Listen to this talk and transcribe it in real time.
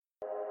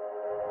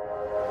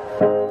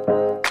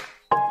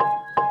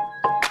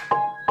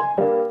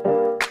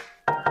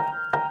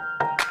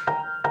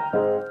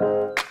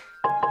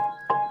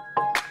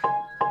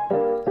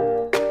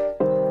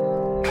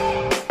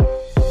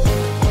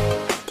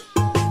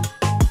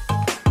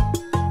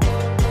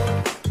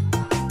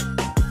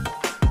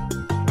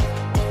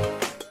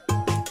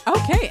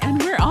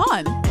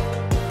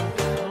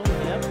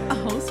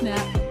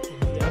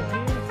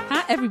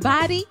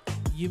everybody.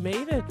 You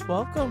made it.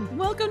 Welcome.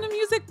 Welcome to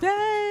Music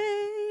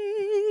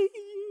Bay.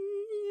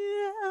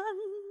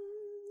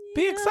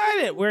 Be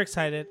excited. We're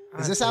excited.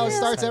 Is this how it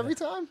starts every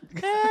time?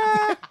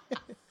 Yeah.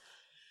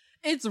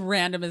 It's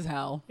random as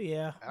hell.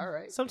 Yeah. All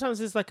right. Sometimes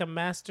it's like a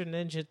Master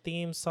Ninja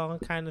theme song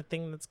kind of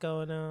thing that's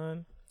going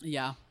on.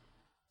 Yeah.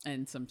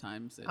 And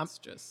sometimes it's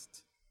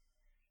just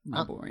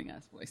my boring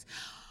ass voice.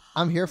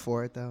 I'm here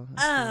for it, though.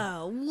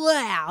 Oh,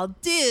 wow,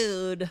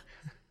 dude.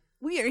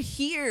 We are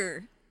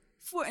here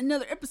for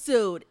another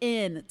episode.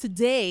 And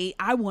today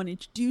I want to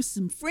introduce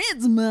some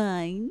friends of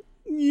mine.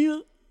 Yeah.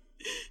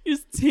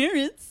 Here's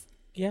Terrence.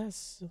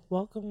 Yes.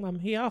 Welcome. I'm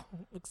here.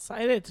 I'm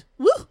excited.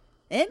 Woo.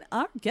 And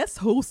our guest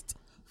host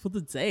for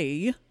the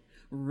day,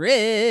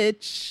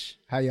 Rich.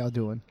 How y'all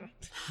doing?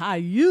 How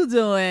you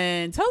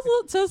doing? Tell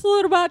us a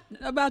little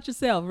about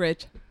yourself,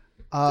 Rich.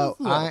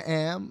 I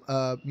am.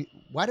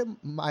 Why did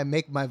I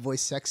make my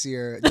voice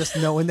sexier just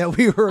knowing that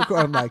we were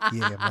recording? I'm like,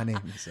 yeah, my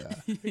name is.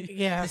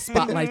 Yeah.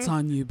 Spotlight's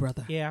on you,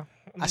 brother. Yeah.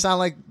 I sound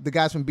like the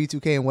guys from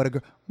B2K and What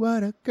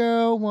a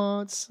Girl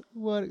Wants.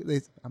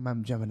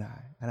 I'm Gemini.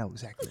 I know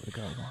exactly what a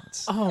girl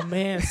wants. Oh,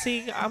 man.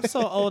 See, I'm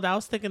so old. I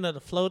was thinking of the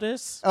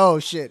floaters. Oh,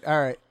 shit.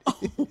 All right.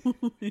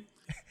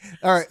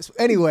 All right. So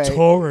anyway.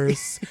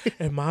 Taurus.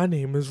 And my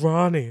name is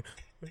Ronnie.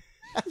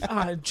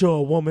 I enjoy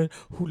a woman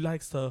who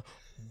likes to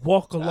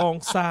walk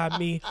alongside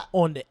me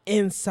on the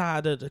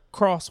inside of the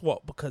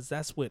crosswalk because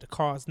that's where the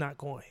car's not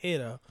going to hit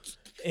her.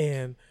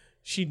 And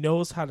she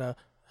knows how to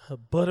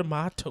butter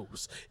my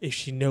toast if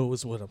she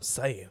knows what I'm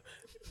saying.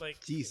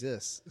 Like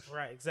Jesus.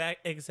 Right.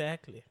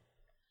 Exactly.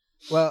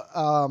 Well,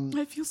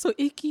 I feel so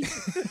icky.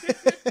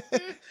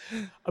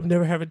 I'm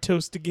never having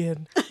toast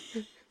again.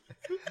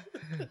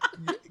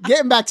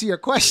 Getting back to your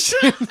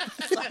question.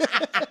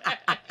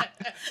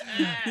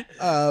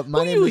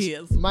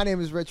 My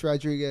name is Rich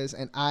Rodriguez,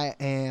 and I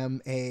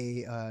am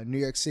a New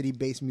York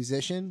City-based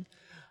musician.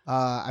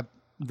 I'm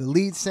the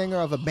lead singer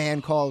of a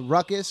band called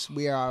Ruckus.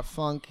 We are a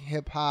funk,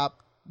 hip-hop,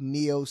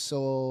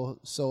 neo-soul,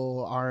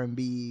 soul,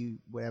 R&B,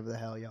 whatever the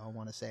hell y'all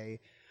want to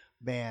say,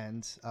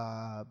 band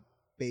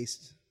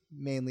based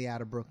mainly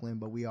out of Brooklyn,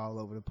 but we all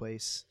over the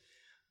place.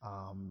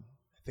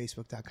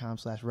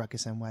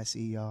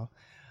 Facebook.com/RuckusNYC, y'all.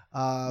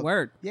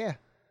 Word. Yeah,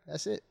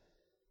 that's it.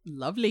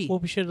 Lovely. We'll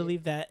be sure to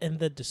leave that in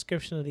the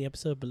description of the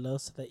episode below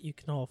so that you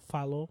can all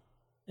follow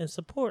and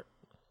support.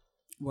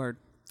 Word.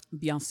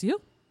 Bien sûr.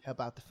 Help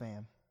out the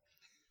fam.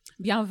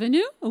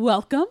 Bienvenue.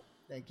 Welcome.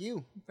 Thank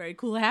you. Very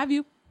cool to have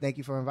you. Thank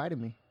you for inviting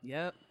me.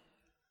 Yep.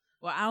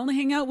 Well, I only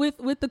hang out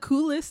with the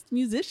coolest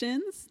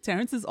musicians.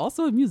 Terrence is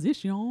also a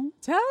musician.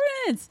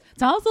 Terrence,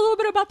 tell us a little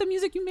bit about the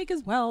music you make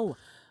as well.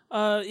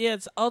 Yeah,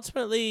 it's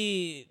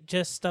ultimately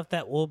just stuff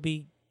that will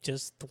be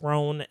just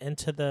thrown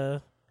into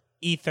the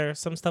ether.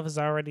 Some stuff is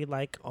already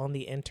like on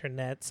the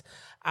internet.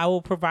 I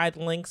will provide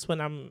links when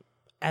I'm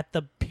at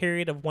the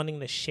period of wanting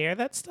to share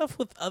that stuff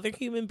with other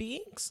human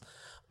beings.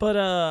 But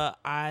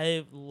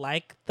I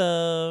like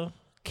the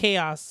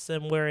chaos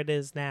and where it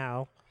is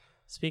now.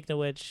 Speaking of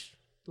which,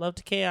 love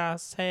to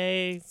chaos.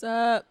 Hey. What's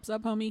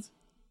up, homie?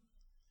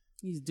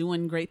 He's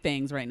doing great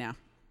things right now.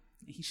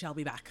 He shall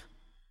be back.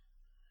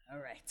 All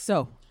right.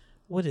 So,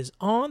 what is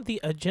on the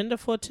agenda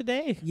for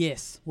today?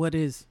 Yes, what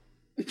is?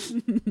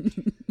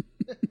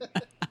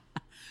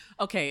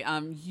 Okay,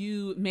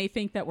 you may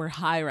think that we're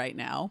high right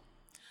now.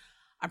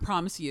 I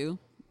promise you,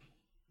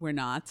 we're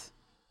not.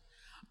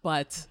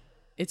 But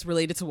it's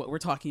related to what we're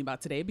talking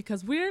about today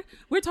because we're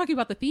talking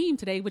about the theme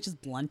today, which is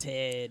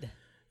blunted.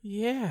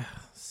 Yeah.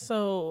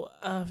 So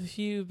if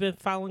you've been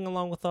following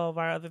along with all of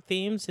our other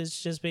themes,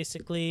 it's just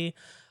basically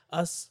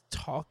us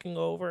talking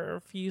over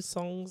a few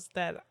songs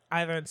that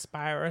either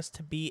inspire us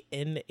to be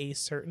in a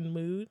certain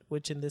mood,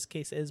 which in this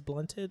case is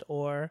blunted,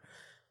 or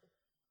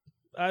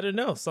I don't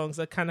know, songs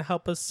that kind of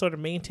help us sort of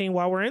maintain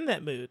while we're in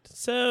that mood.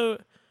 So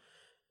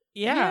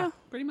yeah,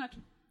 pretty much.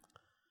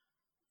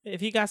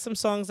 If you got some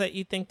songs that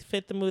you think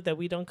fit the mood that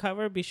we don't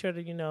cover, be sure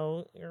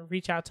to,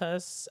 reach out to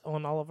us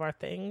on all of our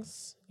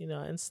things,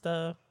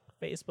 Insta,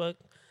 Facebook.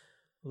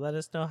 Let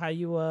us know how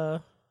you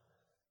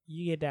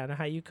get down and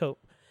how you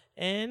cope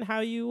and how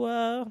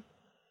you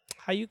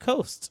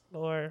coast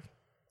or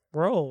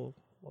roll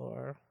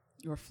or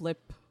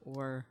flip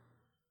or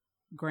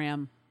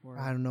gram or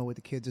I don't know what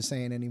the kids are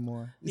saying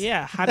anymore.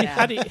 Yeah, how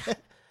do you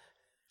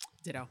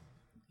Ditto.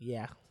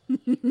 Yeah.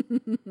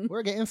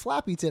 We're getting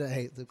floppy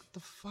today. What the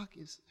fuck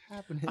is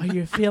happening? Are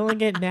you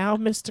feeling it now,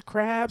 Mr.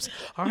 Krabs?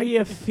 Are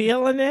you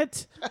feeling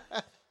it?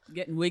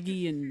 Getting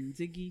wiggy and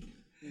ziggy.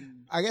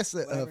 I guess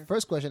the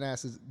first question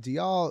asked is, do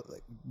y'all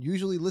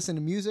usually listen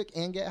to music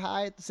and get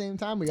high at the same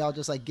time? Or y'all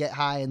just like get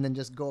high and then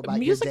just go about your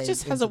day? Music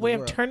just has a way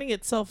of turning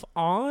itself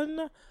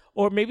on.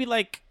 Or maybe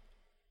like,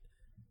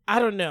 I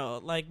don't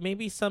know, like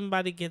maybe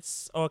somebody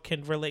gets or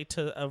can relate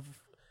to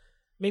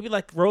maybe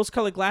like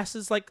rose-colored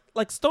glasses, like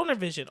stoner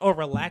vision or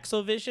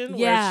relaxo vision,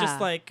 where it's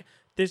just like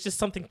there's just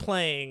something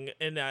playing,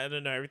 and I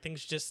don't know,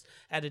 everything's just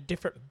at a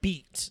different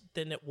beat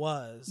than it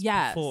was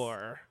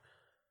before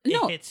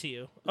it hits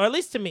you, or at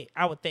least to me,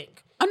 I would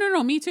think. Oh,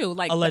 no, me too.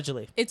 Like,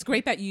 allegedly. It's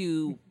great that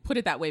you put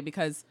it that way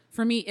because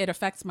for me, it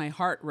affects my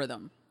heart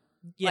rhythm.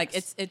 Yes. Like,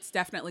 it's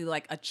definitely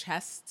like a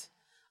chest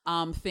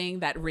thing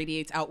that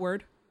radiates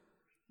outward.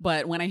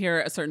 But when I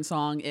hear a certain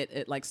song,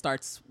 it like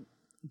starts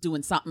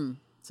doing something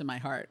to my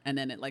heart, and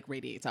then it like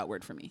radiates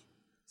outward for me.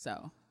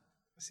 So,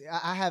 see,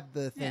 I have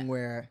the thing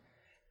where,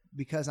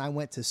 because I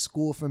went to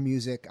school for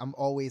music, I'm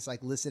always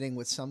like listening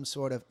with some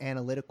sort of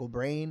analytical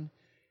brain,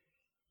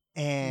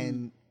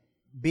 and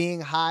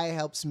being high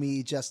helps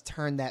me just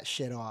turn that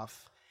shit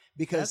off.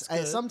 Because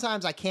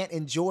sometimes I can't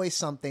enjoy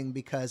something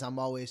because I'm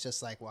always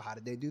just like, well, how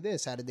did they do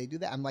this? How did they do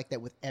that? I'm like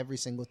that with every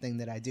single thing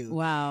that I do.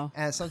 Wow.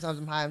 And sometimes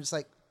I'm high, I'm just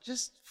like,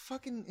 just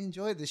fucking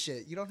enjoy the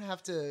shit. You don't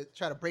have to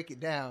try to break it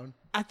down.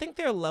 I think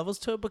there are levels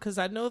to it because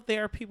I know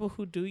there are people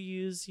who do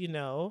use,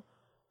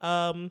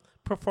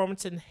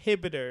 performance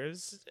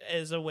inhibitors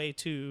as a way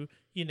to,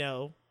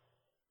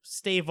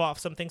 stave off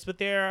some things. But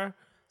there are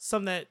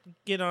some that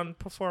get on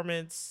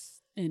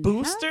performance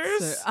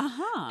boosters.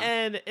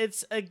 And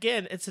it's a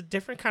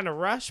different kind of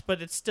rush,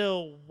 but it's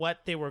still what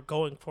they were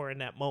going for in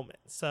that moment.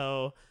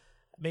 So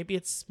maybe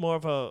it's more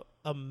of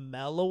a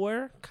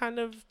mellower kind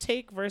of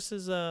take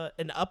versus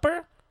an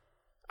upper.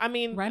 I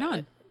mean, right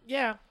on.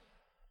 Yeah.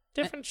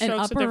 Different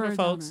strokes for different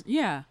folks.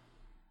 Yeah.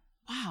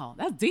 Wow,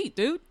 that's deep,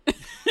 dude.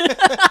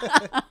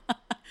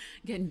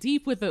 Getting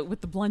deep with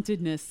the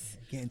bluntedness.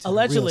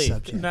 Allegedly.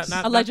 Not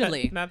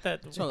allegedly. Not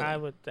that totally. I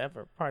would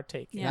ever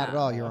partake in. Not at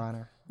all, Your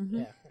Honor. Mm-hmm.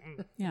 Yeah.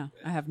 Yeah.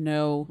 I have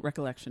no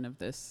recollection of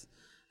this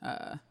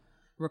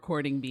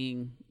recording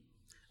being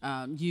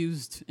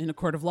used in a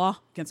court of law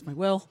against my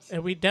will.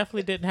 And we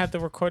definitely didn't have to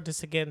record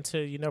this again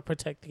to,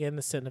 protect the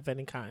innocent of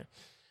any kind.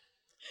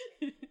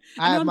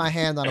 I have my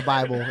hand on a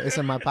Bible. It's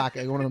in my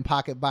pocket. One of them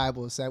pocket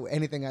Bibles. So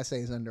anything I say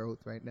is under oath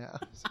right now.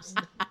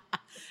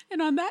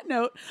 And on that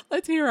note,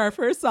 let's hear our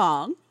first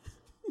song.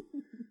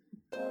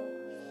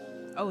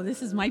 Oh,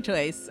 this is my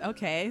choice.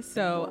 Okay,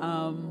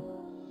 so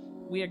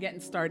we are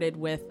getting started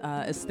with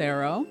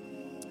Esthero.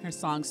 Her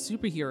song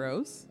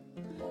Superheroes.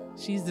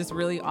 She's this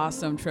really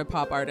awesome trip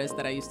hop artist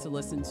that I used to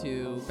listen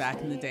to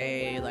back in the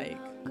day, like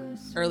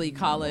early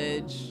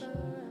college,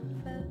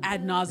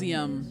 ad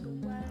nauseum.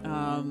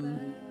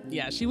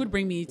 She would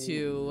bring me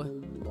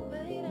to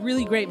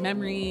really great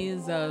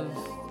memories of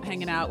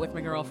hanging out with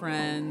my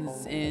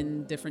girlfriends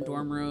in different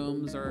dorm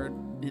rooms or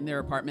in their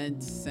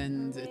apartments,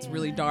 and it's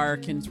really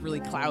dark and it's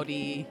really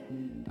cloudy,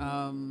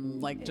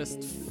 like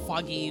just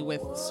foggy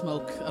with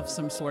smoke of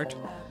some sort,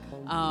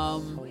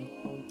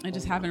 and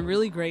just having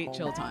really great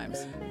chill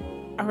times.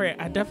 All right,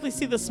 I definitely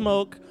see the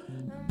smoke,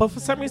 but for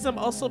some reason I'm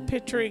also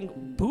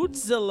picturing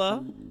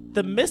Bootzilla,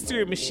 the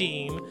Mystery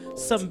Machine,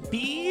 some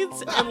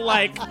beads, and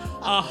like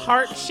a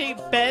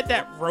heart-shaped bed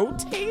that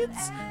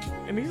rotates.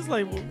 And he's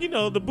like,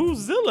 the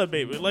Boozilla,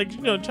 baby. Like,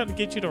 trying to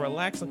get you to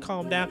relax and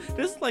calm down.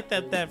 This is like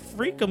that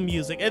freakum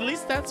music. At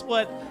least that's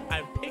what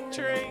I'm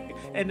picturing.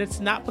 And it's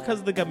not because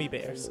of the gummy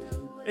bears.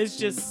 It's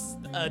just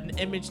an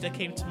image that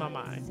came to my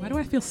mind. Why do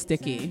I feel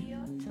sticky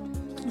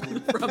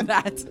from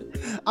that?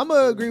 I'm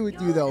going to agree with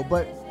you, though,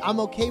 but I'm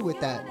okay with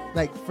that.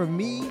 Like, for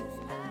me,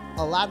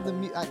 a lot of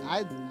the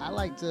I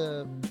like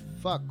to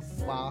fuck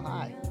while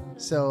high.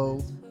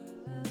 So,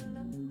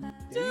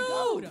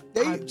 dude,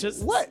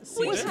 what?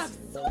 We have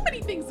so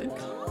many things in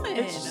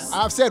common.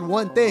 I've said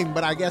one thing,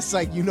 but I guess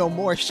like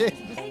more shit.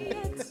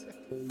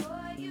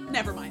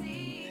 Never mind.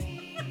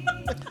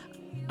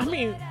 I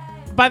mean,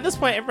 by this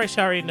point, everybody should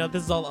already know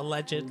this is all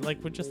alleged.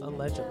 Like, we're just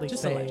allegedly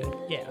saying, alleged.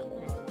 Yeah.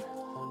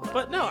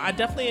 But no, I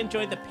definitely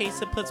enjoy the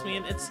pace it puts me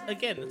in. It's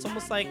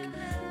almost like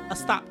a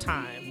stop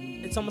time.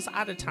 It's almost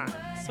out of time.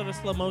 Sort of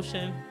slow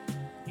motion.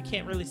 You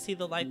can't really see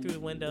the light through the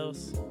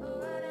windows.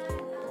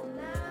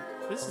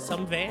 This is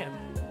some van.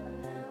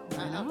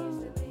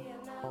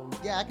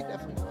 Yeah, I could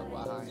definitely fuck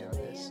while high on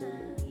this.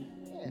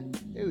 Yeah,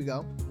 here we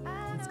go.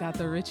 It's got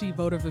the Richie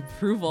vote of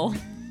approval.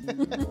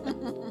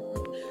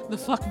 The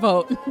fuck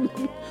vote.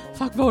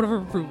 Fuck vote of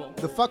approval.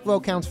 The fuck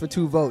vote counts for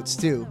 2 votes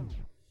too.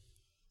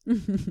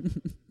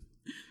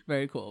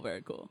 Very cool,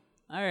 very cool.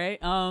 All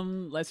right,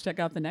 let's check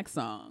out the next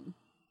song.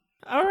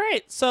 All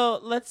right, so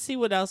let's see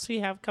what else we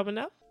have coming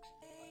up.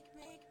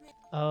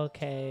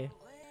 Okay.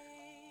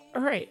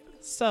 All right,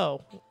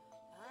 so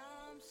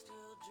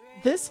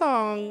this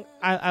song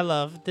I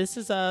love. This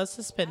is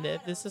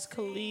Suspended. This is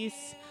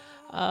Kelis,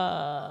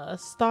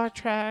 Star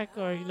Trek,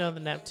 or the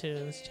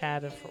Neptunes,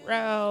 Chad and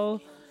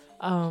Pharrell.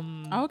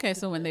 Okay,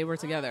 so when they were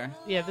together.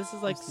 Yeah, this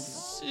is like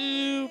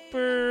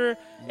super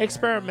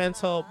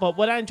experimental. But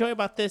what I enjoy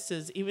about this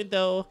is, even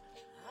though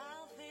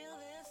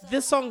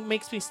this song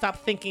makes me stop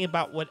thinking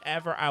about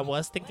whatever I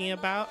was thinking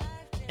about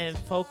and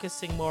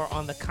focusing more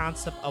on the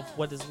concept of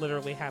what is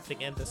literally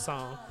happening in the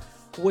song,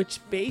 which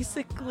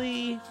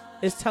basically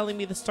is telling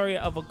me the story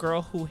of a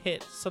girl who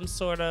hit some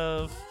sort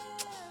of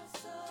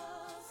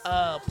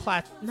I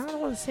don't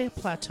want to say a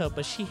plateau,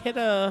 but she hit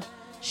a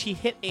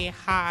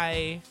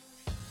high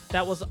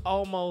that was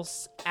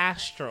almost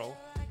astral.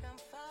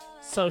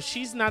 So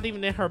she's not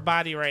even in her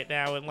body right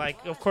now, and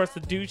like, of course, the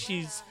dude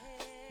she's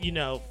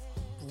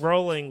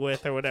rolling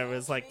with or whatever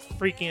is like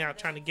freaking out,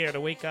 trying to get her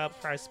to wake up,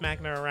 probably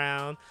smacking her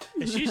around,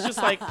 and she's just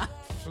like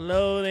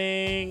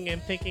floating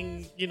and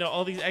thinking, you know,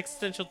 all these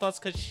existential thoughts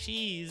because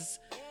she's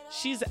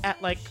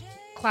at like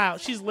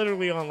she's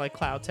literally on like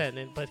cloud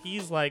 10, but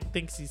he's like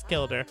thinks he's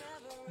killed her.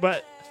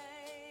 But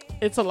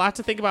it's a lot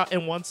to think about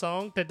in one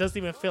song that doesn't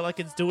even feel like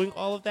it's doing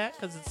all of that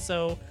because it's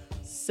so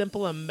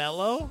simple and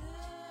mellow.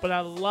 But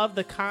I love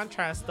the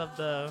contrast of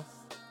the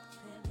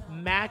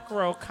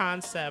macro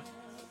concept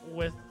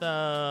with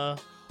the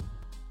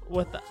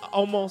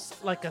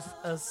almost like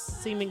a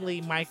seemingly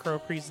micro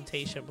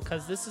presentation,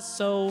 because this is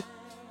so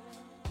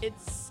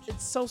it's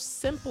so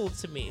simple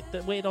to me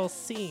the way it all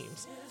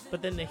seems,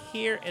 but then to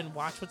hear and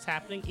watch what's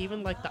happening,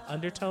 even like the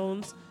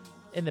undertones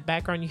in the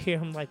background, you hear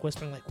him like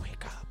whispering like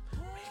wake up,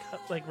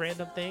 like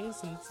random things,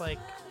 and it's like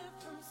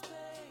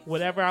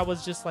whatever I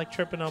was just like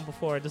tripping on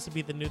before, this would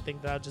be the new thing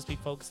that I'll just be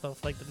focused on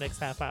for like the next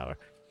half hour.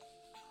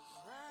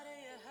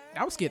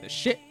 That would scare the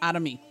shit out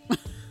of me.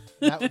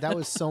 That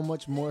was so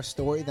much more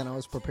story than I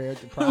was prepared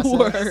to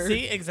process.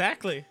 See,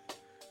 exactly.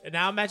 And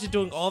now imagine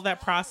doing all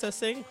that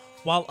processing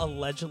while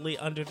allegedly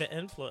under the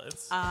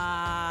influence.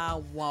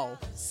 Whoa.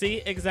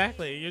 See,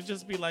 exactly. You'd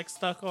just be like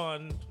stuck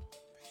on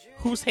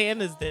whose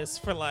hand is this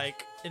for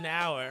like an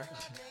hour.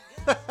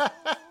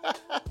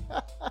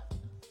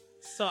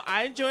 So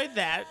I enjoyed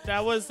that.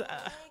 That was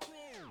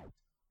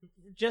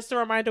just a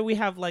reminder, we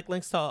have like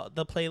links to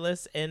the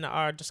playlist in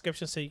our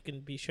description, so you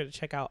can be sure to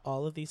check out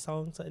all of these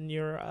songs in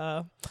your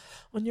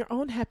on your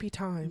own happy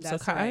times.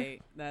 That's okay?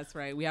 right. That's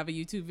right. We have a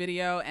YouTube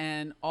video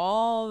and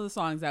all the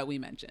songs that we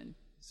mentioned.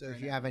 So if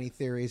you have any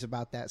theories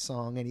about that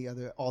song, any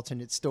other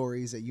alternate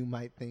stories that you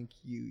might think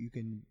you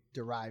can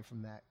derive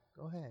from that,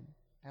 go ahead.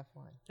 Have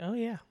fun. Oh,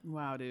 yeah.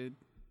 Wow, dude.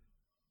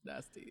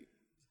 That's deep.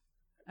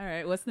 All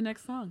right. What's the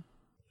next song?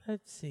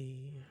 Let's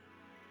see.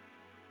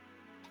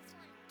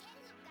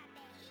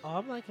 Oh,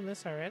 I'm liking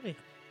this already.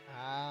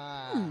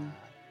 Yeah,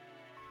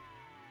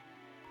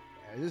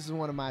 this is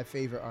one of my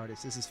favorite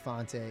artists. This is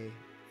Phonte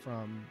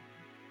from,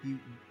 he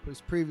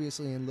was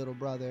previously in Little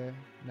Brother.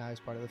 Now he's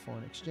part of the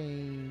Foreign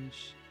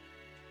Exchange.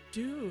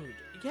 Dude,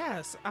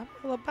 yes. I'm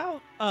all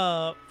about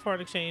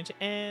Foreign Exchange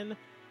and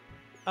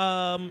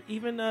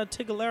even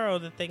Tigolero,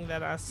 the thing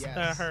that I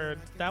heard.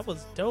 That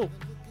was dope.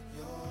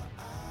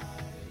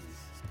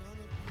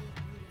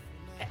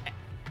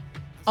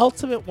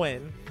 Ultimate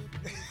win.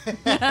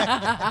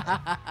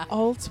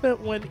 Ultimate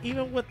win,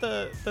 even with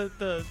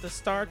the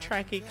Star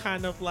Trek-y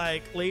kind of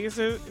like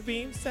laser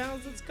beam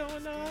sounds that's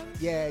going on.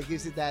 Yeah, it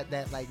gives it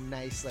that like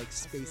nice like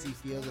spacey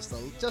feel, just a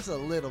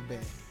little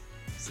bit.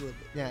 Just a little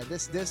bit. Yeah,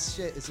 this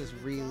shit is just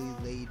really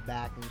laid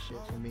back and shit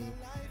for me.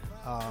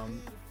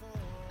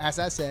 As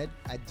I said,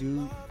 I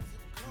do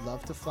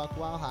love to fuck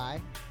while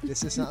high.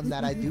 This is something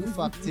that I do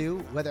fuck to,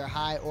 whether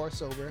high or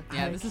sober.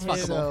 Yeah, this is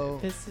fuckable. So,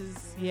 this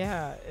is,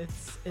 yeah,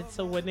 it's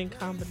a winning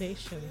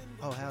combination.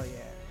 Oh, hell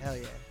yeah.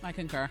 I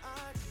concur.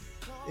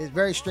 It's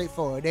very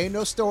straightforward. There ain't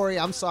no story.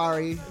 I'm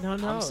sorry. No,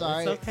 I'm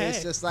sorry. It's okay.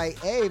 It's just like,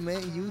 hey,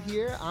 man, you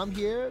here? I'm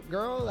here,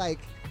 girl. Like,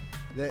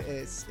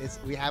 it's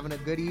we having a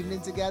good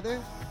evening together.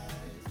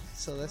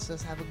 So let's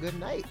just have a good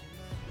night.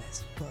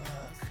 Let's fuck.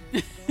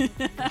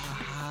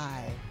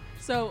 Hi.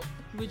 So,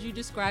 would you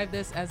describe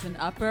this as an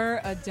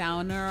upper, a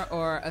downer,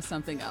 or a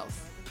something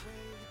else?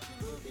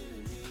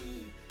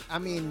 I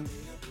mean,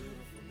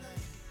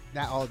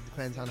 that all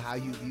depends on how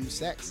you view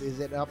sex. Is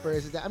it upper?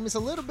 Is it down? I mean, it's a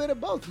little bit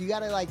of both. You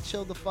gotta like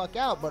chill the fuck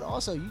out, but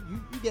also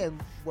you get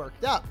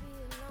worked up.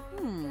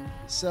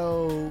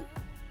 So,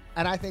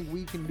 and I think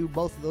we can do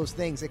both of those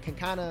things. It can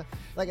kind of,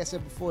 like I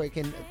said before, it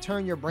can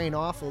turn your brain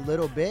off a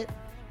little bit,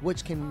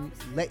 which can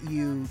let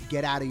you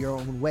get out of your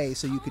own way,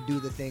 so you could do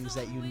the things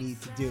that you need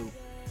to do.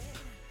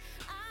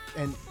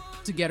 And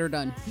to get her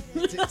done.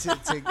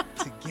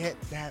 to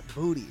get that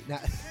booty.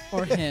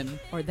 Or him.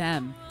 Or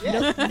them.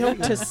 Yeah.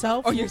 Note to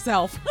self. Or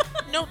yourself.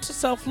 Note to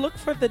self, look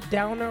for the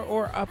downer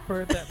or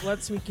upper that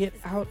lets me get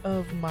out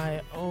of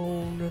my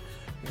own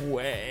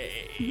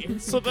way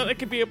so that I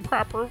can be a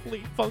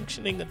properly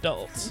functioning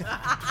adult.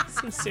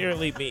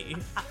 Sincerely me.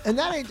 And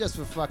that ain't just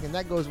for fucking.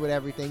 That goes with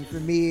everything. For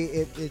me,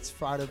 it's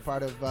part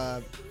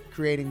of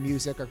creating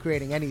music or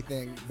creating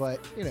anything. But,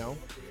 you know,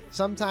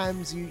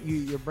 sometimes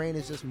your brain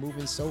is just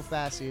moving so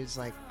fast. It's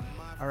like,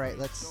 all right,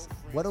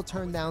 what'll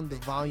turn down the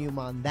volume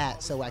on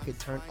that so I could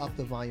turn up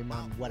the volume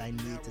on what I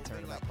need to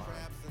turn it up on.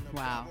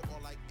 Wow.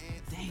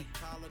 Damn.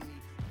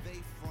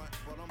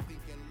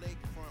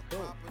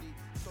 Cool.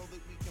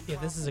 Yeah,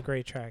 this is a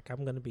great track.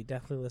 I'm going to be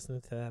definitely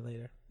listening to that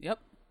later. Yep.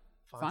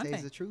 Phonte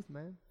is the truth,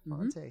 man.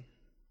 Phonte.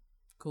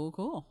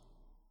 Cool.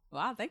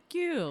 Wow, thank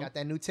you. Got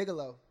that new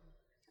Tigolo.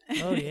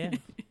 Oh, yeah.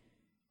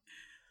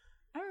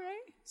 All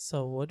right.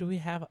 So what do we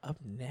have up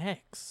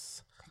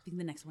next? I think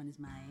the next one is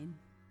mine.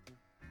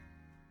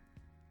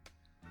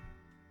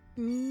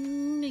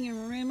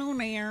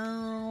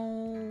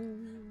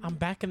 I'm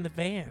back in the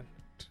van.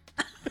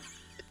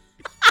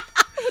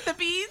 With the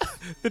beads?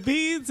 The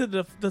beads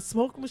and the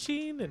smoke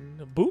machine and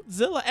the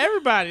Bootzilla.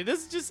 Everybody.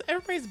 This is just,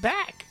 everybody's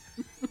back.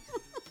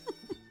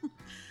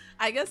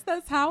 I guess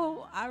that's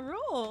how I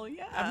roll.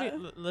 Yeah. I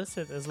mean,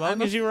 listen, as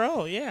long as you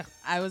roll, yeah.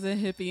 I was a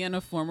hippie in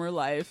a former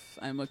life.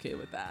 I'm okay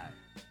with that.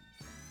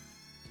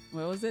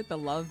 What was it? The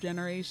love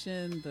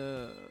generation?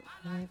 The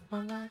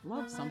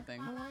love something.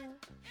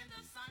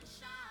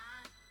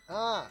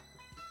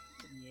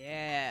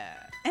 Yeah.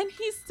 And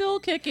he's still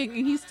kicking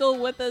and he's still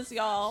with us,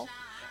 y'all.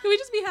 Can we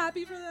just be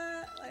happy for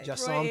that? Like,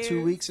 just Roy saw him Ayers.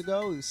 2 weeks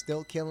ago. He's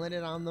still killing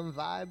it on them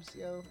vibes,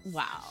 yo.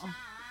 Wow.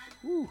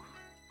 Woo.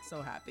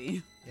 So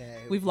happy. Yeah.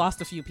 We've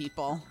lost a few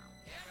people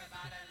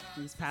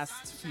these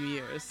past few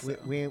years. So.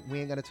 We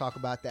ain't gonna talk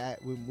about that.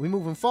 We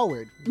moving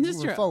forward. We're That's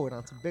moving true. forward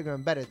on some bigger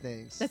and better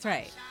things. That's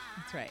right.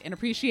 That's right. And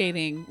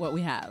appreciating what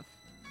we have.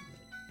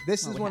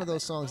 This is one of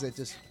those songs that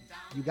just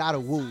you gotta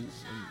woo. And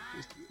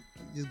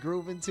just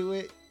groove into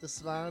it, just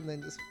smile, and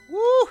then just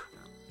woo.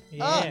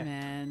 Yeah,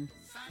 man.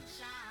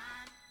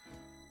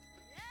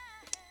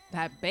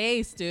 That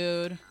bass,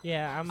 dude.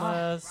 Yeah, I'm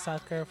a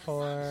sucker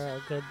for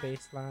a good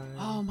bass line.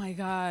 Oh my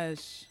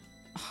gosh.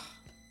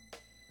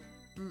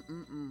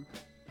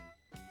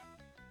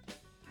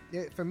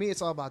 Yeah, for me,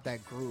 it's all about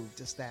that groove,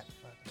 just that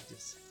fucking,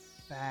 just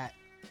fat.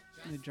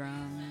 The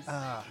drums.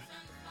 Uh,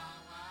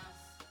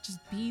 Just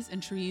bees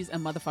and trees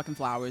and motherfucking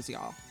flowers,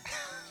 y'all.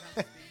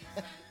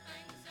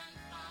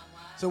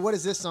 So what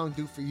does this song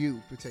do for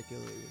you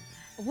particularly?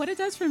 What it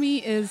does for me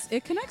is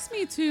it connects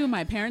me to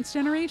my parents'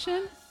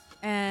 generation.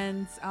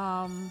 And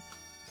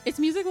it's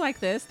music like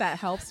this that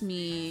helps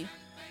me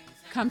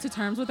come to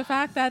terms with the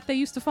fact that they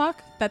used to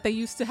fuck, that they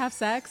used to have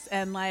sex,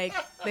 and like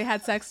they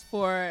had sex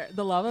for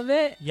the love of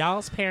it.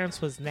 Y'all's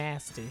parents was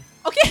nasty.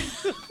 Okay.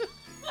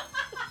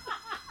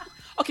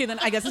 Okay, then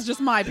I guess it's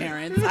just my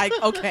parents. Like,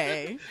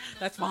 okay,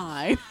 that's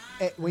fine.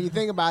 When you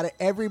think about it,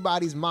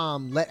 everybody's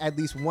mom let at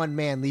least one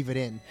man leave it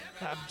in.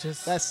 I'm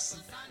just... That's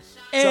something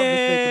to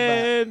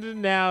think about.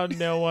 And now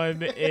no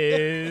one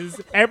is...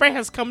 Everybody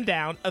has come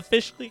down,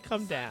 officially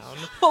come down.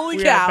 Holy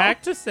we cow. are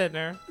back to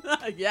center.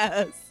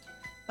 Yes.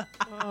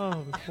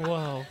 Oh,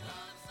 whoa.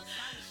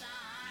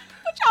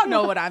 But y'all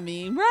know what I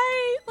mean,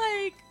 right?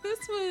 Like, this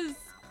was...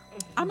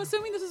 I'm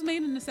assuming this was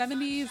made in the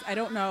 70s. I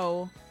don't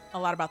know a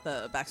lot about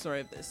the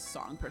backstory of this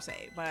song per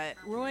se, but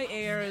Roy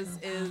Ayers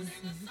is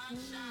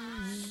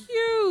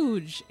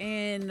huge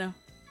in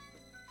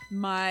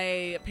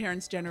my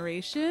parents'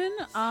 generation.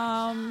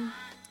 And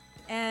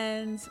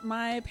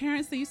my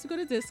parents, they used to go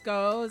to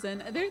discos,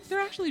 and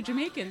they're actually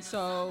Jamaican,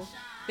 so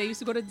they used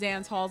to go to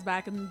dance halls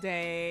back in the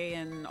day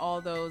and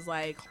all those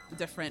like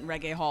different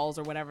reggae halls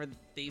or whatever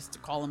they used to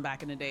call them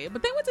back in the day.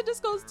 But they went to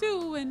discos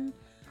too, and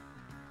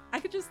I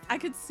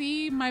could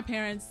see my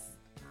parents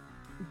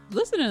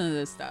listening to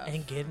this stuff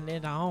And getting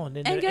it on.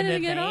 and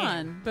getting it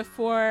on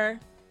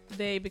before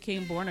they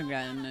became born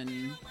again,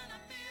 and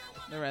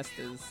the rest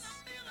is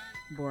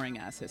boring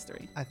ass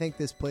history. I think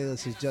this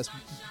playlist is just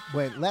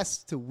went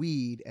less to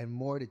weed and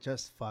more to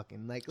just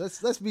fucking. Like, let's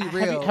be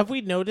real. Have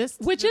we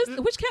noticed? Which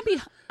can be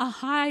a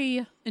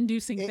high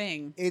inducing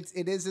thing.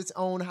 It is its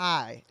own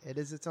high. It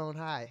is its own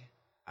high.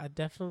 I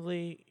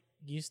definitely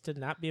used to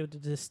not be able to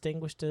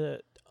distinguish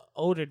the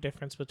odor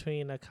difference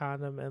between a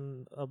condom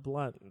and a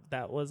blunt.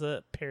 That was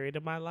a period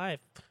of my life.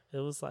 It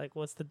was like,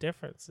 what's the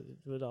difference? It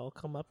would all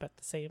come up at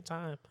the same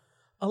time.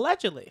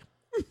 Allegedly.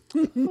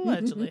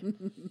 Allegedly.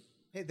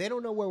 Hey, they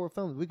don't know where we're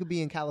filming. We could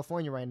be in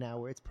California right now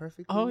where it's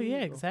perfect. Oh,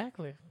 yeah,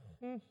 exactly.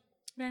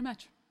 Very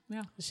much.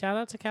 Yeah. Shout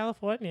out to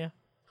California.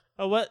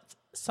 Oh, what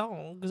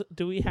songs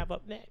do we have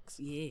up next?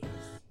 Yes.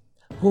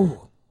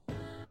 Ooh.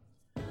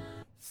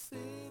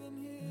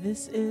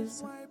 This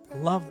is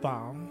Love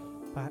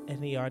Bomb by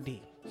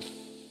N.E.R.D.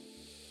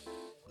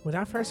 When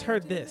I first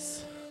heard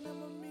this,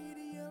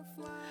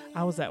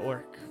 I was at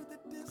work.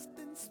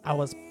 I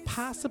was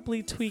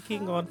possibly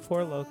tweaking on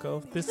Four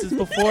Loko. This is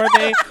before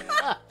they...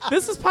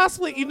 This is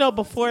possibly,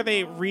 before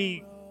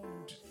they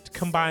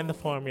combined the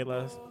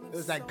formulas. It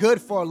was that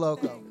good Four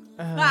Loko.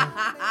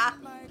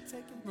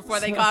 Before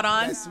they caught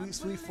on. That sweet,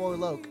 sweet Four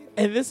Loko.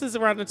 And this is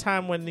around the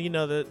time when,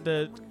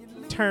 the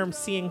term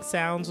seeing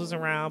sounds was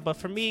around. But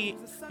for me,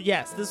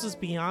 yes, this was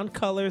beyond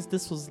colors.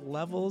 This was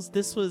levels.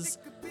 This was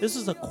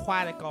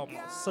aquatic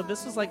almost. So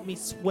this was like me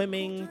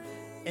swimming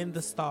in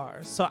the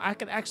stars. So I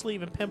could actually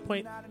even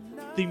pinpoint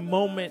the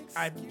moment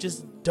I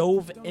just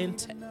dove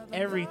into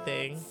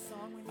everything.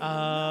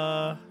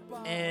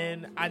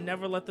 And I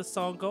never let the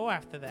song go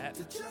after that.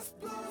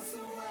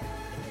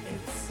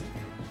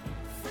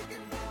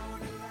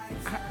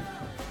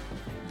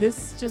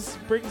 This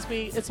just brings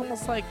me, it's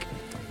almost like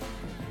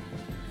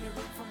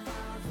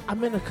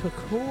I'm in a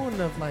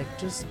cocoon of like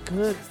just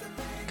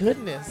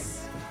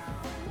goodness.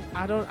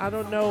 I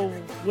don't know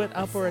what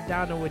up or a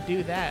downer would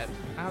do that.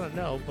 I don't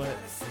know, but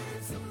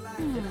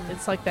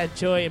it's like that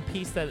joy and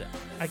peace that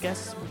I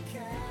guess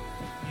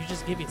you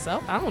just give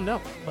yourself. I don't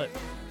know, but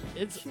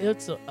it's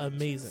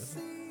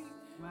amazing.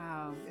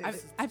 Wow.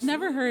 I've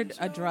never heard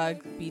a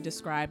drug be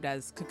described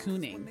as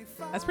cocooning.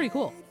 That's pretty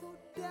cool.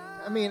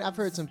 I mean, I've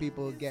heard some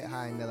people get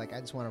high and they're like,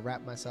 I just want to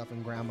wrap myself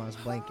in grandma's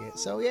blanket.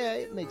 So yeah,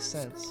 it makes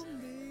sense.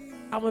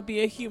 I'm gonna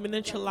be a human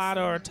enchilada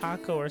or a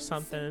taco or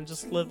something and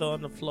just slither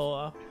on the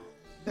floor.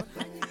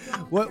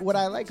 What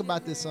I like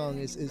about this song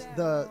is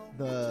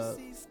the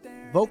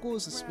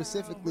vocals,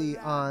 specifically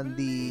on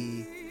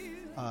the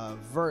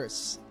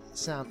verse,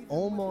 sound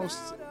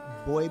almost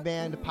boy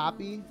band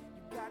poppy.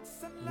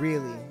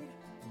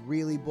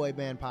 Really boy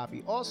band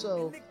poppy.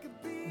 Also,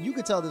 you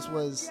could tell this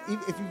was,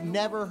 if you've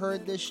never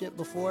heard this shit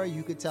before,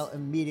 you could tell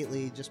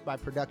immediately just by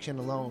production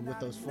alone with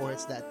those four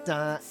hits that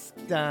dun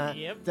dun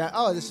dun.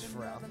 Oh, this is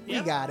Pharrell. We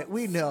got it.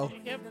 We know.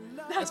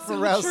 That's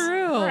Pharrell's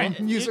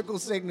true. musical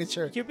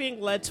signature. You're being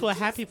led to a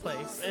happy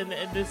place, and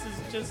this is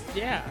just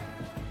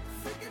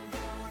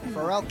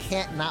Pharrell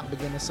can't not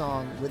begin a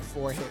song with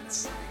four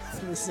hits.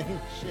 The same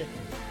shit.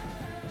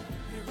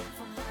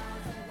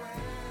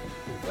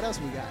 What else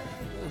we got?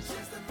 It's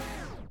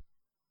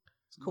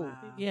cool.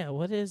 Wow. Yeah,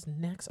 what is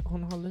next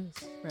on our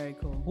list? Very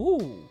cool.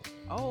 Ooh.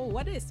 Oh,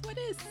 what is?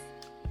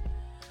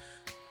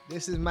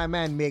 This is my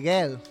man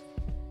Miguel.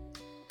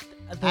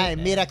 Ay,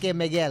 mira que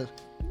Miguel.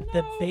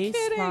 The bass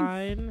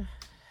line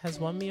has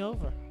won me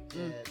over.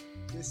 Yeah,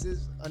 this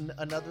is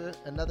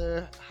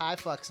another high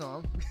fuck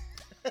song.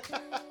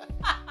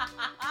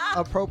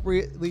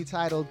 Appropriately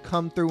titled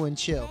 "Come Thru and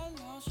Chill."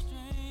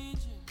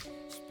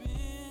 Yeah.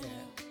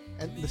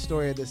 And the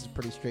story of this is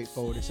pretty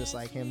straightforward. It's just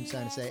like him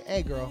trying to say,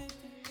 "Hey, girl,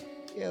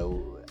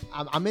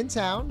 I'm in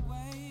town.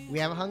 We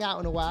haven't hung out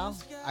in a while.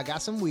 I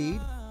got some weed.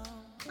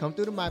 Come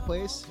through to my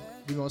place.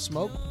 We gonna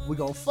smoke. We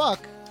gonna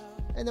fuck,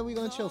 and then we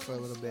gonna chill for a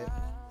little bit."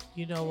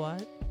 You know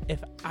what?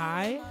 If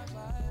I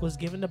was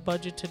given the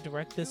budget to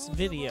direct this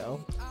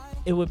video,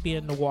 it would be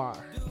a noir.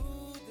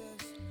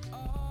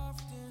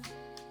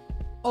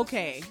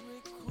 Okay.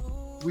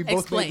 We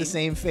both made the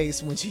same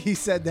face when she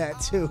said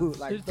that too.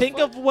 Like, think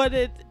of what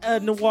a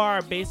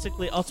noir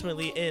basically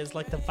ultimately is,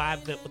 like the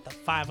vibe with the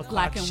 5 o'clock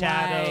black and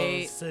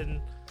shadows white.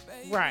 and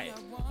right.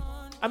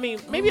 I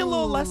mean, maybe a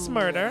little less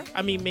murder.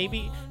 I mean,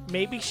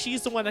 maybe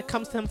she's the one that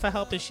comes to him for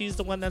help, and she's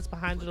the one that's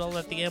behind it all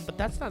at the end. But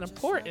that's not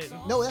important.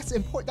 No, that's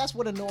important. That's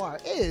what a noir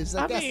is.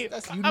 Like, you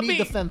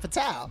need the femme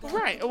fatale.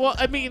 Right. Well,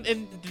 I mean,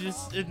 and the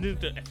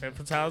femme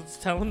fatale's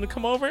telling him to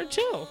come over and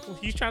chill.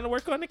 He's trying to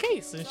work on the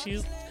case, and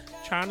she's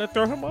trying to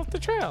throw him off the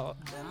trail.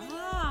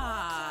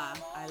 I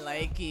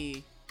like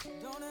it.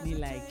 Me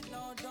like it.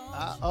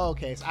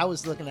 Okay, so I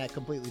was looking at it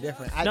completely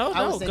different.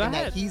 I was thinking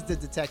that he's the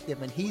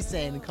detective, and he's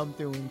saying to come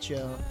through and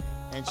chill.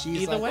 And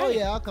she's Either like, way. "Oh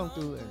yeah, I'll come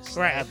through and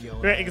stab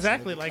your ass."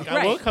 Exactly. Like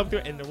I will come through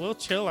and we'll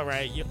chill. All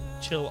right, you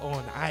chill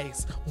on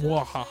ice.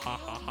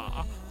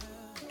 Wah-ha-ha-ha-ha.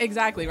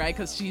 Exactly right,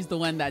 because she's the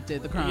one that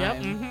did the crime. Yep.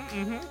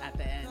 At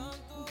the end.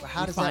 But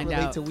how does that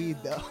relate to weed,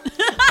 though?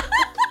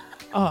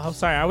 Oh, I'm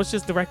sorry. I was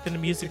just directing the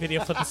music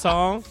video for the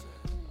song.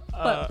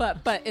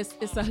 But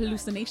it's a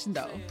hallucination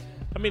though.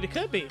 I mean, it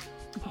could be.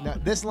 Now,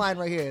 this line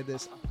right here,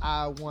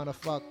 "I wanna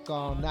fuck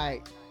all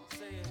night.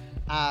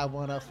 I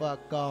wanna fuck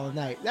all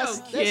night."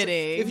 That's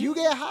kidding. If you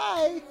get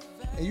high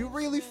and you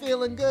really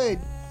feeling good,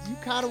 you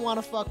kind of want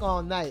to fuck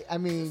all night. I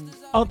mean,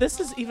 this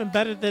is even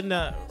better than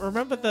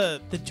remember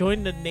the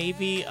join the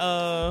Navy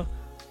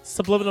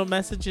subliminal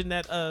message in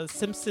that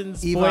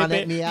Simpsons Yvonne boy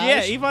N.E.R.?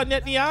 Yeah, Yvonne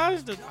N.E.R.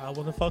 I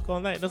want to fuck all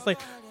night. And it's like,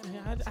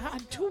 I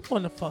do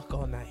want to fuck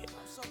all night.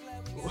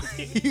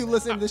 You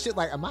listen to this shit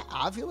like, am I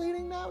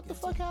ovulating now? What the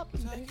fuck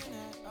happened?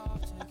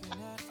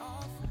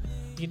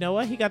 You know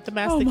what? He got the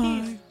master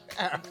keys.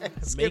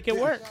 Make it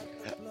work.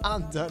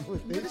 I'm done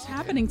with this. What is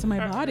happening to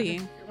my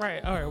body?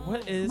 Right. All right.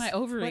 What is my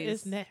ovaries? What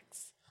is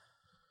next?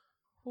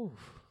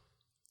 Oof.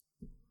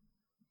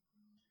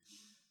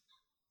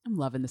 I'm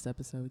loving this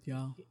episode,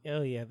 y'all.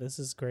 Oh yeah, this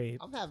is great.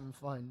 I'm having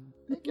fun.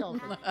 Thank y'all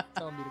for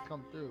telling me to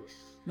come through.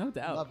 No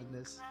doubt. I'm loving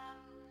this.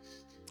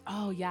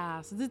 Oh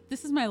yeah. So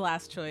this is my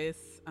last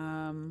choice.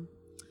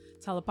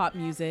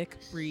 Telepopmusik,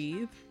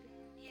 Breathe.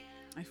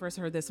 I first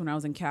heard this when I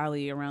was in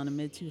Cali around the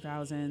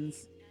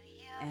mid-2000s,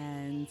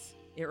 and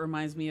it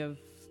reminds me of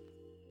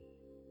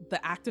the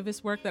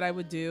activist work that I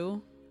would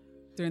do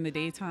during the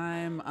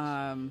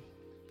daytime,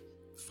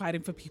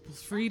 fighting for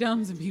people's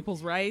freedoms and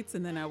people's rights,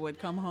 and then I would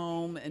come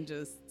home and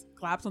just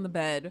collapse on the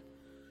bed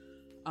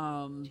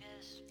and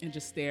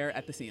just stare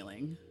at the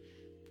ceiling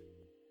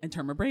and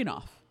turn my brain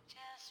off.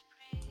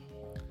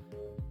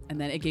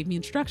 And then it gave me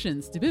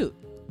instructions to boot.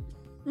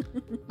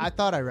 I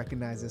thought I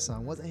recognized this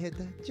song. Wasn't it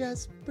the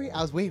Just Breathe?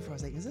 I was waiting for it. I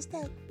was like, is this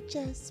that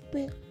Just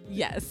Breathe?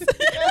 Yes.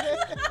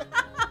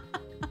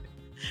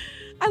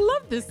 I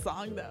love this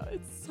song though.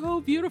 It's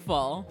so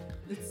beautiful.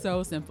 It's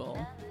so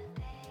simple.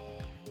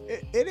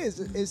 It is.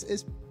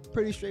 It's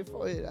pretty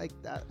straightforward.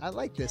 I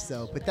like this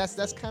though. But that's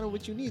kind of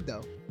what you need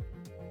though.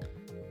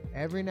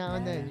 Every now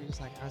and then you're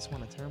just like, I just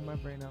want to turn my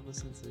brain off,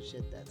 listen to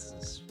shit that's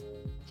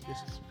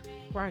just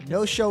right.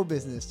 No show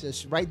business,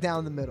 just right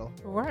down the middle.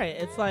 Right.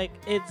 It's like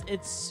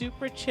it's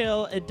super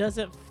chill. It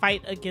doesn't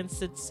fight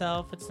against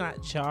itself. It's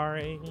not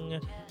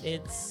jarring.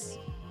 It's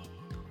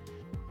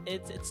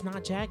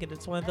not jagged.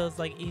 It's one of those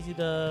like easy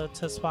to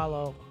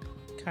swallow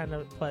kind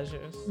of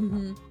pleasures.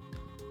 Mm-hmm.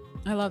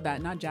 I love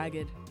that. Not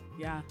jagged.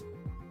 Yeah.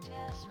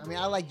 I mean,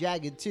 I like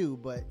jagged too,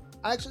 but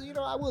actually,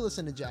 I will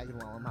listen to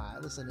jagged while I'm high. I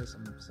listen to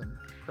some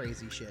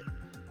crazy shit.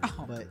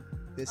 Oh. But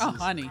this is... is...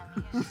 honey.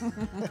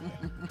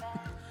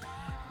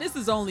 This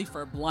is only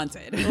for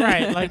blunted.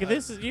 Right, like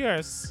you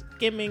are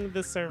skimming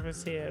the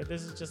surface here.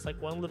 This is just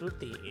like one little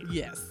thing.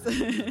 Yes.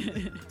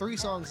 3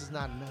 songs is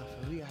not enough.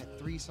 We got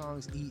 3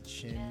 songs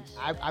each, and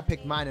I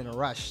picked mine in a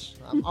rush.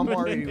 I'm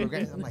already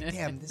regretting. I'm like,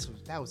 damn,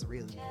 that was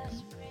really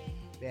nice.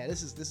 Yeah,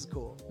 this is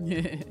cool.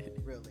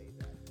 Really.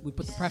 We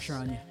put the pressure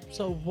on you.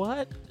 So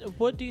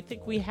what do you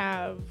think we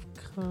have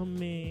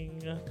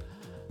coming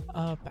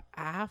up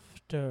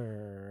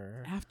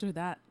after? After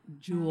that,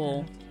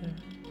 Jewel.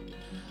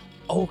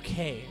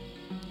 Okay.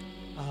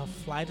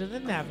 Flight of the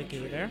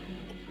Navigator.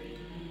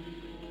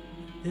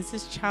 This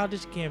is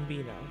Childish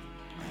Gambino.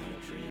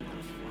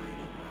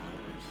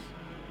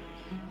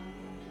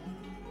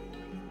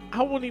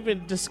 I won't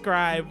even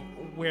describe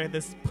where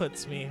this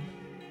puts me,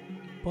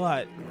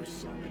 but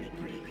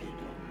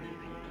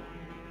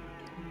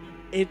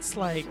it's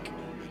like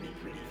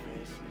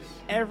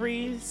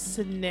every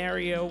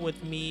scenario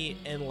with me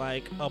and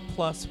like a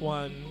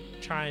 +1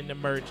 trying to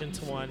merge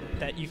into one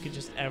that you could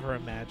just ever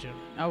imagine.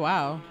 Oh,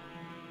 wow.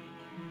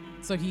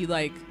 So he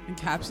like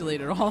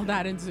encapsulated all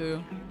that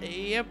into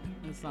Yep.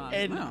 the song.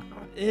 And Wow.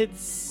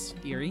 it's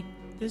Eerie.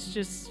 this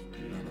just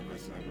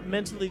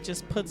mentally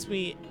just puts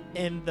me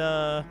in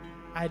the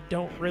I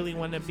don't really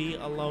want to be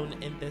alone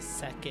in this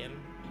second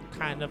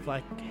kind of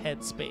like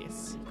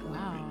headspace.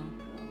 Wow.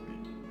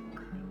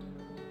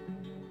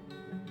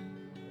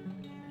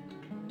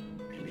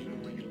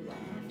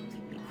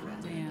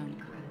 Damn.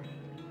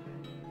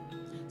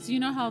 So you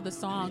know how the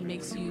song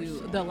makes you,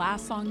 the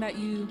last song that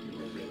you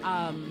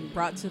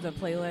brought to the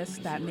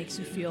playlist that makes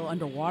you feel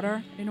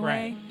underwater in a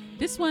way?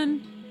 This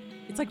one,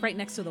 it's like right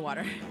next to the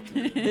water.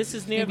 This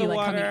is near Maybe the like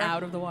water. coming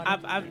out of the water.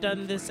 I've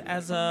done this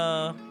as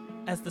the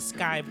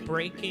sky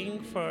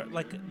breaking for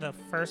like the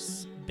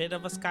first bit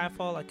of a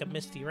skyfall, like a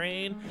misty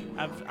rain.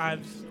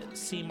 I've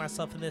seen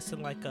myself in this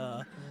in like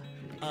a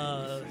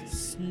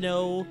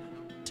snow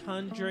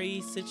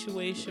tundra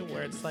situation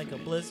where it's like a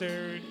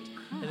blizzard.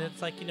 And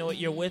it's like, you know what,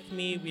 you're with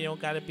me. We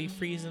don't got to be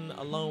freezing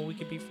alone. We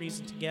could be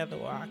freezing together,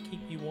 or I'll keep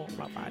you warm,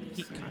 my body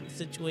heat kind of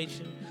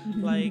situation.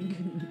 Like,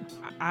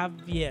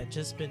 I've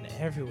just been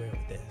everywhere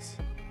with this.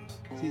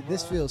 See,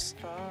 this feels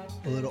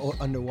a little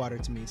underwater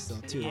to me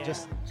still, too. Yeah.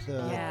 Just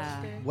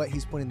Yeah. what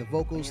he's putting the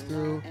vocals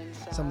through,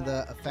 some of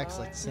the effects,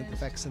 like synth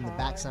effects in the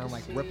back sound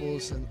like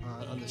ripples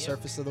on the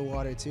surface of the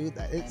water, too.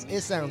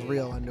 It sounds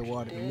real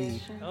underwater to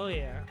me. Oh,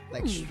 yeah.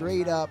 Like,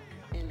 straight up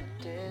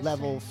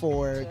level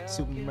 4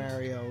 Super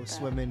Mario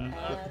swimming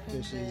with the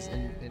fishes.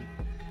 And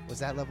was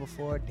that level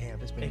 4?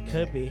 Damn, it's been It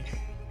could be.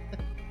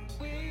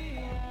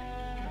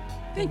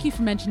 Thank you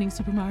for mentioning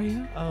Super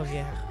Mario. Oh,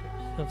 yeah.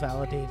 Feel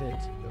validated.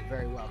 You're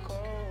very welcome.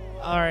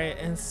 All right,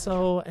 and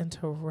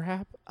to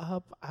wrap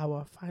up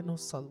our final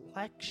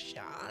selection.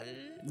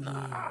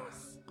 I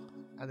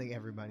think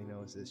everybody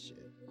knows this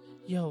shit.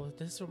 Yo,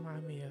 this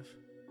reminds me of.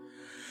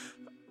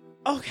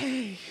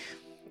 Okay,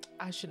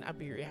 I should not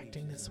be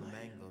reacting this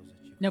way.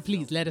 No,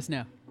 please let us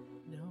know.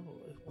 No,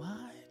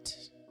 what?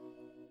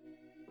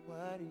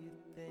 Why do you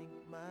think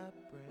my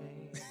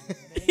brain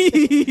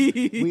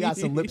We got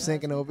some lip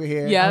syncing over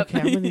here. Yep. Okay,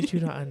 I'm gonna need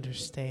you to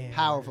understand.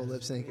 Powerful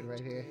lip syncing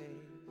right here.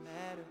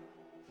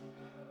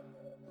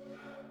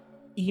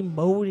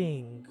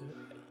 Emoting.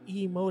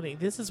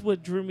 This is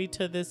what drew me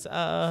to this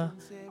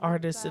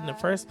artist in the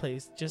first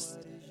place.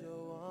 Just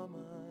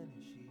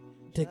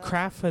the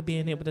craft for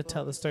being able to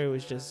tell the story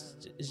is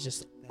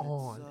just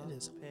on. It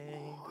is on.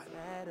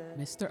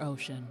 Mr.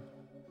 Ocean.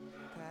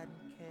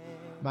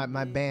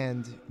 My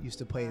band used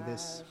to play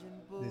this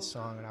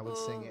song and I would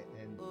sing it,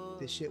 and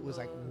this shit was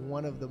like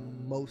one of the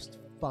most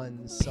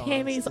fun songs.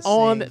 Panties to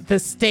on sing. the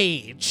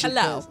stage.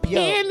 Hello.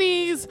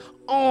 Panties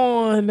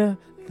on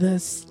the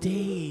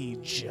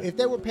stage. If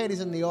there were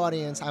panties in the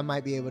audience, I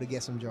might be able to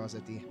get some draws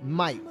at the end.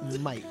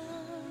 Might.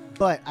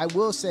 But I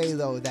will say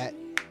though that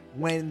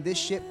when this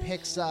shit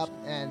picks up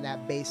and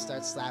that bass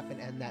starts slapping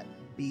and that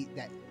beat,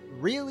 that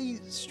really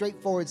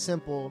straightforward,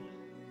 simple,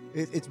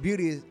 its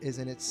beauty is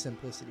in its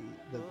simplicity,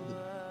 the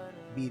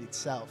beat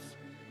itself.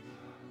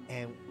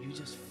 And you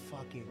just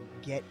fucking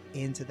get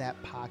into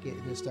that pocket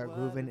and just start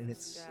grooving, and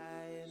it's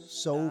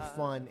so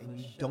fun, and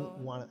you don't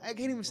want to. I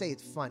can't even say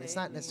it's fun. It's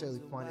not necessarily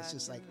fun. It's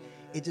just like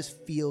it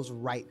just feels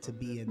right to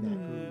be in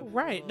that groove.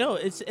 Right. No,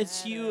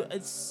 it's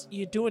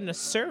you're doing a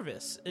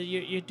service.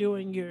 You're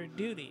doing your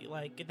duty.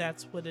 Like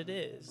that's what it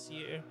is.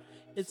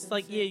 It's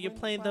like you're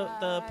playing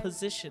the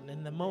position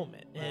in the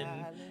moment,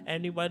 and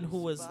anyone who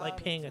was like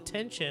paying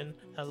attention,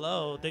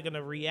 hello, they're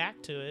gonna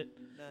react to it,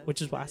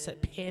 which is why I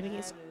said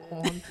panties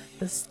on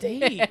the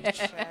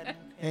stage.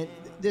 And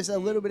there's a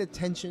little bit of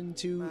tension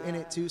in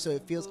it too, so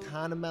it feels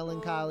kind of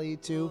melancholy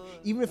too.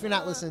 Even if you're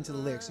not listening to the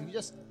lyrics, if you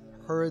just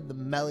heard the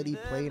melody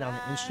played on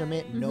an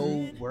instrument,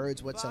 no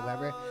words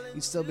whatsoever,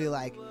 you'd still be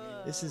like,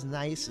 this is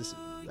nice. It's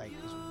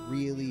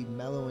really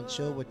mellow and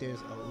chill, but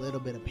there's a little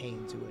bit of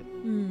pain to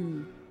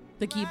it.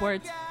 The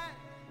keyboards.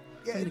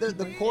 Yeah,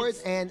 the chords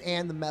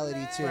and the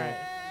melody too. Right.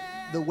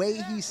 The way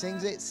he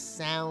sings it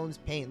sounds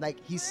pain.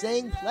 Like he's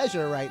saying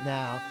pleasure right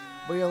now,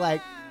 but you're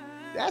like,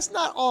 that's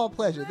not all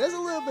pleasure. There's a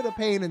little bit of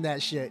pain in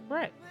that shit.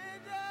 Right.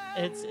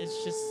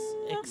 It's just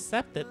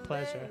accepted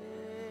pleasure.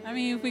 I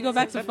mean, if we go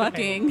back to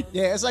fucking,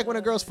 Yeah, it's like when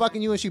a girl's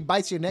fucking you and she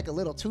bites your neck a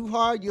little too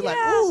hard. You're like,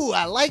 ooh,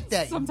 I like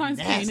that. You sometimes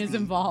pain nasty. is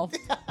involved.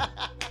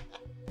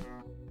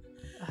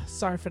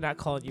 Sorry for not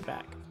calling you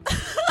back.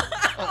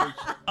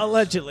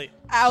 Allegedly.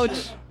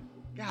 Ouch.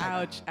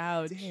 God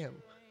Ouch. damn.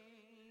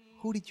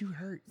 Who did you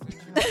hurt?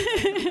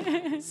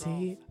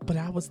 See, but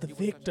I was the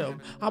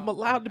victim. I'm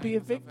allowed to be a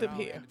victim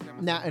here.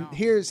 Now, and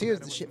here's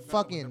the shit.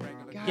 Fucking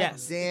God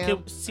Yes.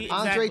 damn. See,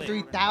 Andre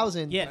exactly.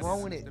 3000 Yes.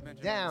 throwing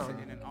it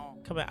down.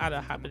 Coming out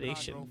of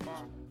hibernation.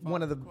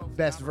 One of the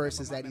best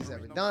verses that he's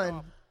ever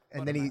done.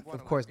 And then he,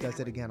 of course,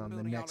 does it again on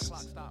the next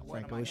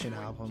Frank Ocean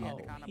album.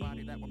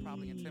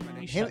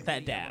 He shut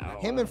that down.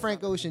 Him and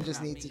Frank Ocean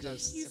just need to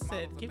just. He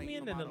said, give me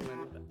a little.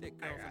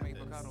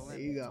 There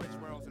you go.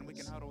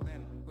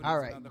 All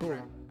right, cool.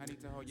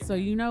 So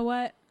you know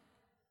what?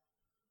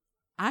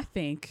 I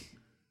think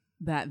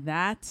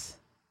that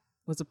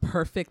was a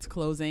perfect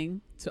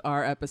closing to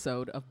our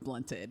episode of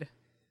Blunted.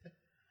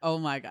 Oh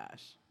my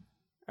gosh.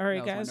 All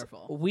right, That was guys.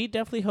 wonderful. We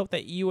definitely hope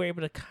that you were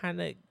able to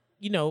kind of,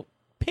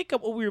 pick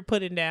up what we were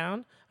putting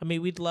down. I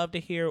mean, we'd love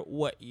to hear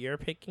what you're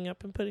picking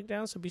up and putting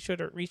down. So be sure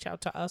to reach out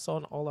to us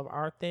on all of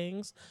our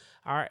things,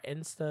 our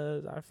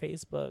Instas, our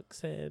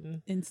Facebooks,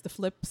 and Insta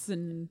flips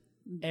and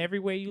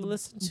everywhere you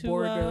listen to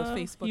board of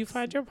Facebooks. you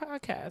find your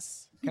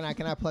podcasts. Can I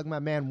plug my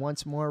man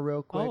once more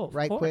real quick? Oh, of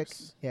right quick.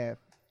 course. Yeah.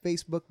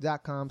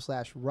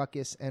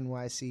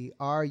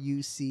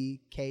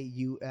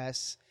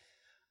 Facebook.com/RuckusNYC.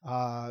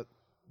 RUCKUS.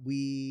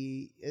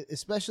 We,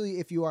 especially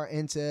if you are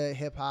into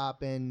hip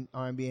hop and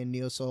R&B and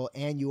neo soul,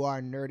 and you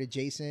are nerd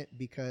adjacent,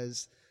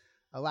 because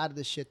a lot of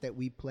the shit that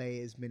we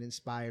play has been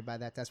inspired by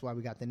that. That's why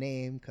we got the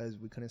name, because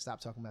we couldn't stop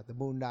talking about the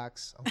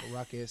Boondocks, Uncle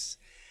Ruckus.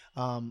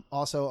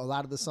 Also, a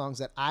lot of the songs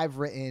that I've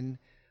written,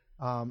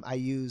 I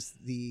use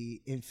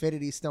the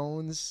Infinity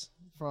Stones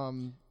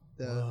from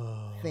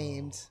the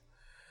famed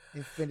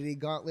Infinity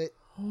Gauntlet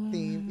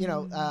theme.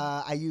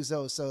 I use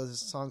those. So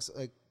there's songs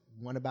like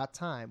one about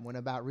time, one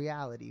about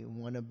reality,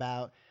 one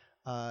about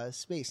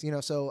space.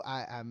 So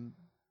I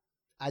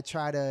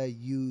try to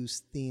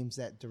use themes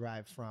that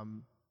derive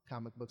from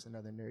comic books and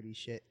other nerdy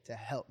shit to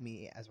help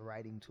me as a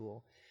writing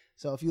tool.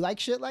 So if you like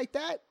shit like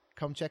that,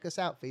 come check us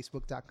out.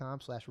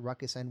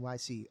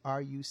 Facebook.com/RuckusNYC.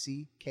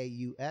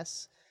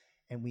 RUCKUS.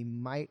 And we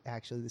might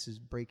actually, this is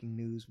breaking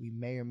news, we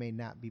may or may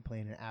not be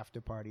playing an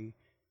after party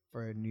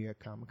for New York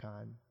Comic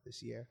Con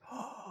this year.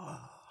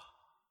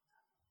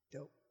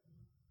 Dope.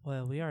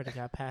 Well, we already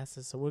got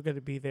passes, so we're going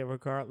to be there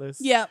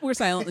regardless. yeah, we're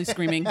silently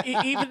screaming.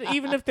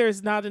 Even if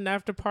there's not an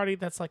after party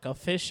that's like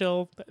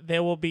official,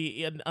 there will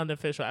be an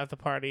unofficial after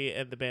party,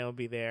 and the band will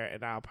be there,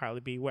 and I'll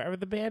probably be wherever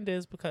the band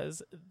is,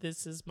 because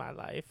this is my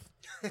life.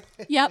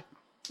 Yep.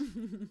 We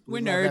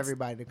We're love nerds.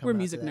 everybody to come We're out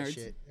music to that nerds.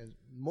 shit. There's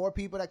more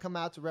people that come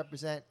out to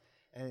represent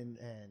and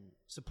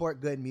support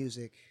good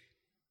music.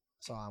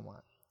 That's all I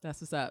want. That's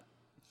what's up.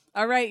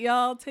 All right,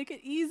 y'all. Take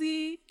it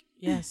easy.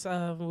 Yes,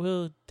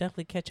 we'll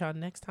definitely catch y'all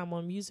next time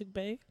on Music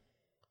Bay.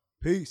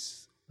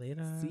 Peace.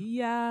 Later. See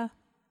ya.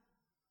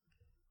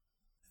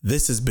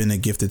 This has been a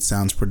Gifted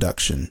Sounds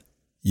production.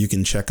 You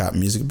can check out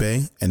Music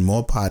Bay and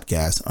more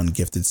podcasts on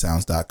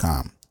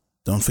giftedsounds.com.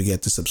 Don't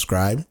forget to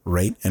subscribe,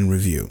 rate, and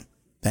review.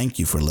 Thank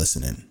you for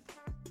listening.